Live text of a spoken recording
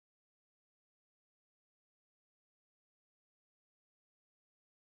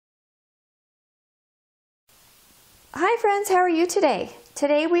Hi friends, how are you today?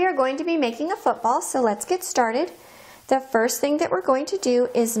 Today we are going to be making a football, so let's get started. The first thing that we're going to do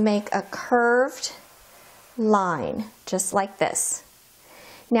is make a curved line, just like this.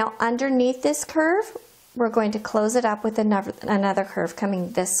 Now underneath this curve, we're going to close it up with another curve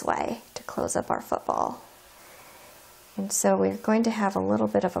coming this way to close up our football. And so we're going to have a little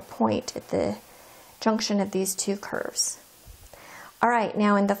bit of a point at the junction of these two curves. All right,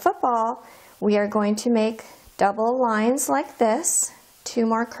 now in the football, we are going to make double lines like this, two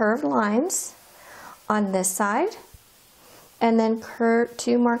more curved lines on this side, and then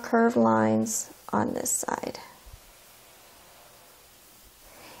two more curved lines on this side.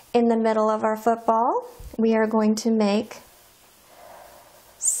 In the middle of our football, we are going to make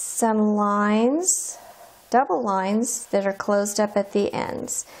some lines, double lines that are closed up at the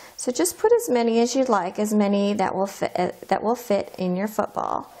ends. So just put as many as you'd like, as many that will fit in your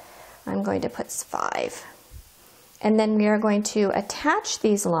football. I'm going to put 5. And then we are going to attach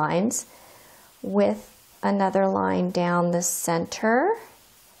these lines with another line down the center,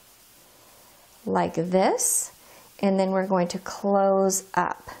 like this, and then we're going to close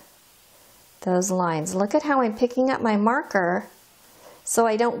up those lines. Look at how I'm picking up my marker so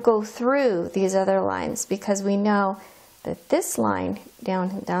I don't go through these other lines, because we know that this line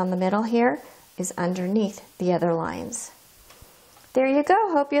down the middle here is underneath the other lines. There you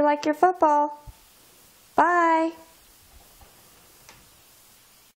go. Hope you like your football. Bye.